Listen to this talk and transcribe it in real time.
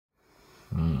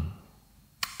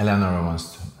Eleonora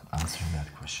wants to answer that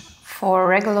question. For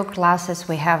regular classes,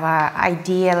 we have an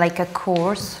idea like a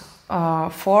course,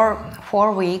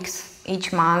 4 weeks.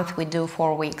 Each month we do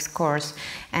 4 weeks course,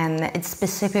 and it's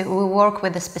specific. We work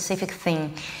with a specific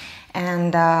thing,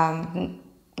 and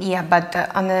yeah. But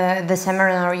on the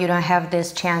seminar, you don't have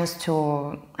this chance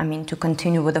to, to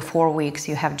continue with the 4 weeks.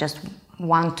 You have just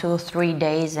 1, 2, 3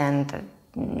 days, and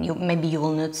maybe you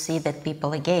will not see that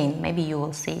people again. Maybe you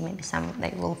will see, maybe some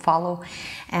they will follow,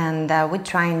 and we're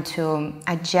trying to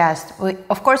adjust.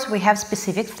 Of course, we have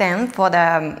specific theme for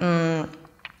the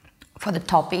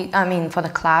topic. For the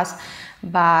class,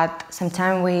 but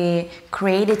sometimes we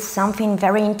created something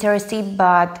very interesting,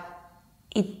 but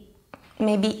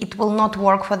maybe it will not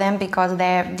work for them because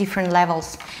they have different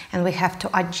levels, and we have to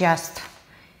adjust.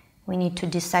 We need to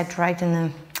decide right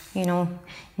in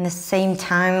the same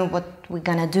time what we're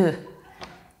gonna do.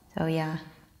 So yeah.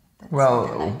 Well,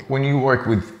 when you work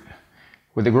with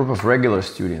a group of regular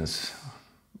students,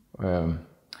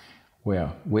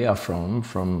 where we are from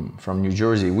New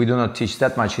Jersey, we do not teach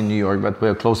that much in New York, but we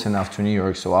are close enough to New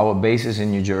York, so our base is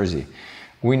in New Jersey.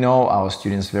 We know our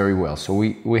students very well, so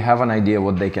we have an idea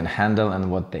what they can handle and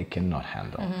what they cannot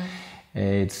handle.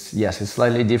 It's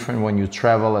slightly different when you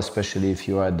travel, especially if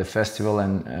you are at the festival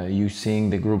and you're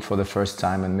seeing the group for the first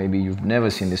time and maybe you've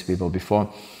never seen these people before.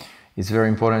 It's very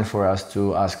important for us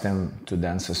to ask them to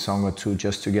dance a song or two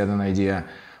just to get an idea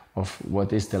of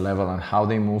what is the level and how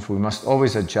they move. We must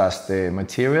always adjust the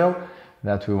material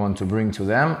that we want to bring to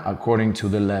them according to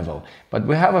the level. But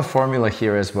we have a formula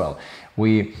here as well.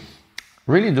 We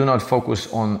really do not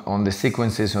focus on the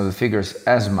sequences or the figures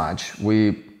as much.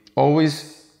 We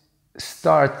always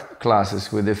start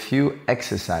classes with a few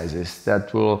exercises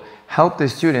that will help the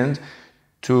student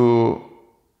to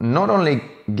not only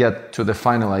get to the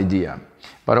final idea,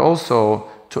 but also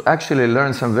to actually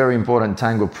learn some very important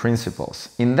tango principles.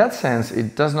 In that sense,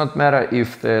 it does not matter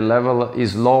if the level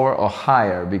is lower or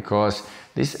higher, because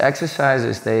these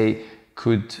exercises, they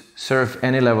could serve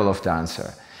any level of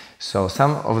dancer. So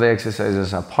some of the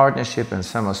exercises are partnership and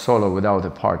some are solo without a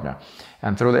partner.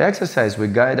 And through the exercise, we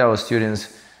guide our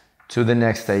students to the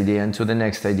next idea and to the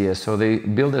next idea. So they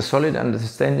build a solid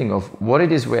understanding of what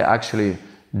it is we're actually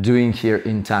doing here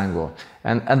in tango.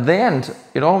 And at the end,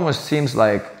 it almost seems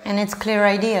like... And it's clear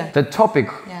idea. The topic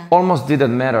almost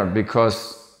didn't matter,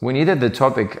 because we needed the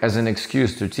topic as an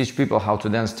excuse to teach people how to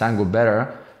dance tango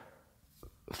better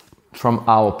from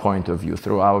our point of view,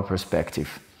 through our perspective.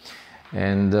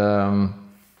 And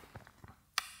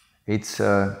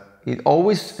it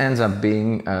always ends up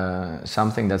being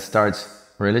something that starts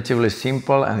relatively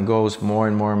simple and goes more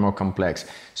and more and more complex.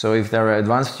 So if there are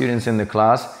advanced students in the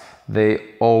class, they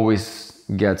always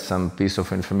get some piece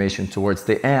of information towards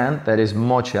the end that is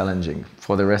more challenging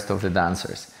for the rest of the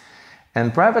dancers.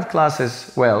 And private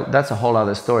classes, well, that's a whole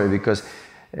other story, because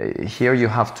here you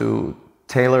have to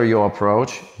tailor your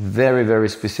approach very, very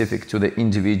specific to the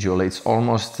individual. It's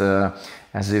almost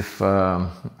as if,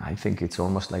 I think it's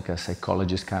almost like a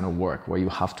psychologist kind of work, where you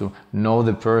have to know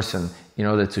the person in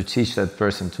order to teach that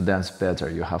person to dance better.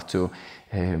 You have to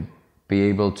be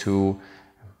able to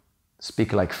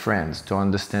speak like friends, to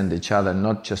understand each other,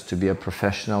 not just to be a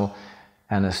professional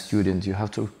and a student. You have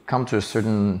to come to a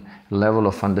certain level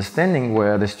of understanding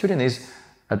where the student is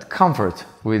at comfort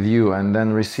with you and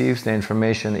then receives the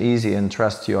information easy and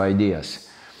trusts your ideas.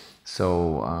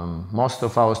 So most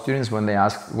of our students, when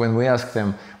we ask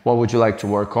them, what would you like to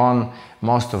work on?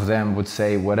 Most of them would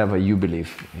say, whatever you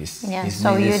believe is so needed.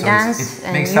 you So dance it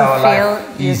and makes you our feel,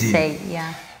 life you easy. say,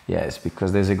 yeah. Yes,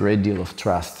 because there's a great deal of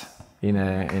trust in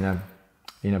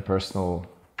a personal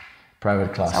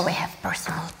private class. So we have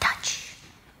personal touch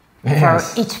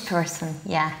Yes. for each person,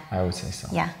 yeah. I would say so.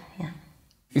 Yeah.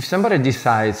 If somebody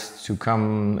decides to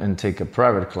come and take a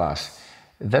private class,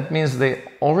 that means they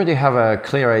already have a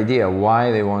clear idea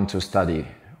why they want to study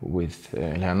with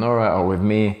Eleonora or with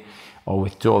me or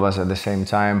with two of us at the same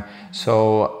time.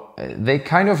 So they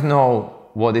kind of know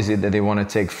what is it that they want to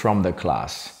take from the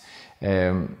class.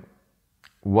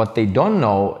 What they don't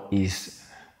know is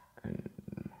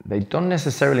they don't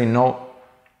necessarily know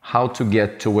how to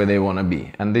get to where they want to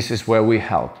be. And this is where we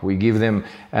help. We give them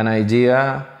an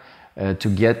idea to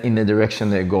get in the direction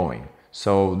they're going.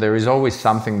 So there is always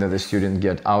something that the student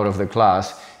get out of the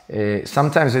class.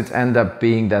 Sometimes it ends up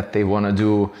being that they want to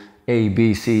do A,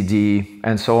 B, C, D,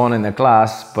 and so on in the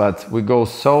class, but we go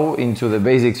so into the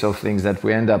basics of things that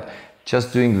we end up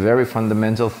just doing very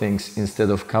fundamental things instead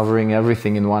of covering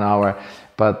everything in 1 hour.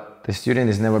 But the student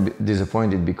is never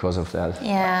disappointed because of that.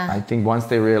 Yeah. I think once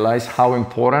they realize how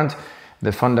important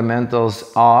the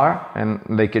fundamentals are and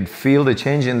they could feel the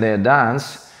change in their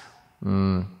dance,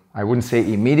 I wouldn't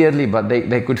say immediately, but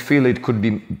they could feel it could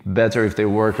be better if they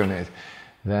work on it,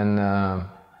 then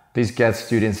this gets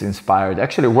students inspired.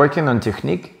 Actually, working on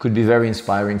technique could be very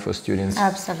inspiring for students.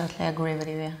 Absolutely agree with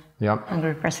you. Yeah.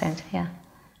 100%, yeah.